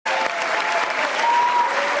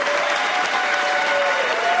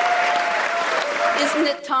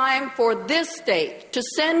Isn't it time for this state to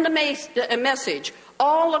send a message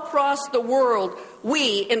all across the world?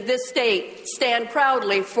 We in this state stand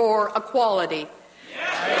proudly for equality.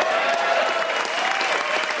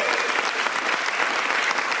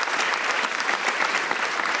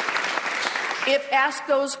 If asked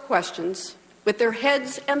those questions with their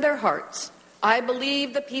heads and their hearts, I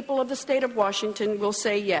believe the people of the state of Washington will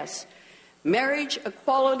say yes. Marriage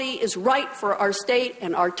equality is right for our state,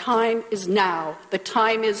 and our time is now. The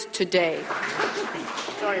time is today.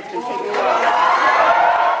 Sorry, it's going to take me a while.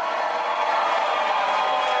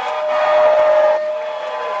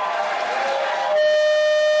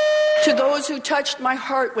 To those who touched my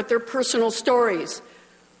heart with their personal stories,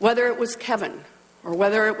 whether it was Kevin, or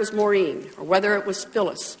whether it was Maureen, or whether it was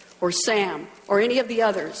Phyllis, or Sam, or any of the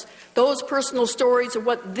others, those personal stories are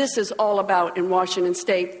what this is all about in Washington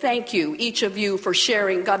State. Thank you, each of you, for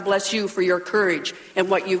sharing. God bless you for your courage and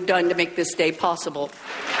what you've done to make this day possible.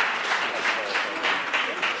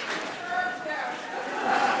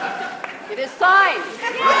 It is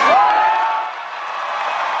signed.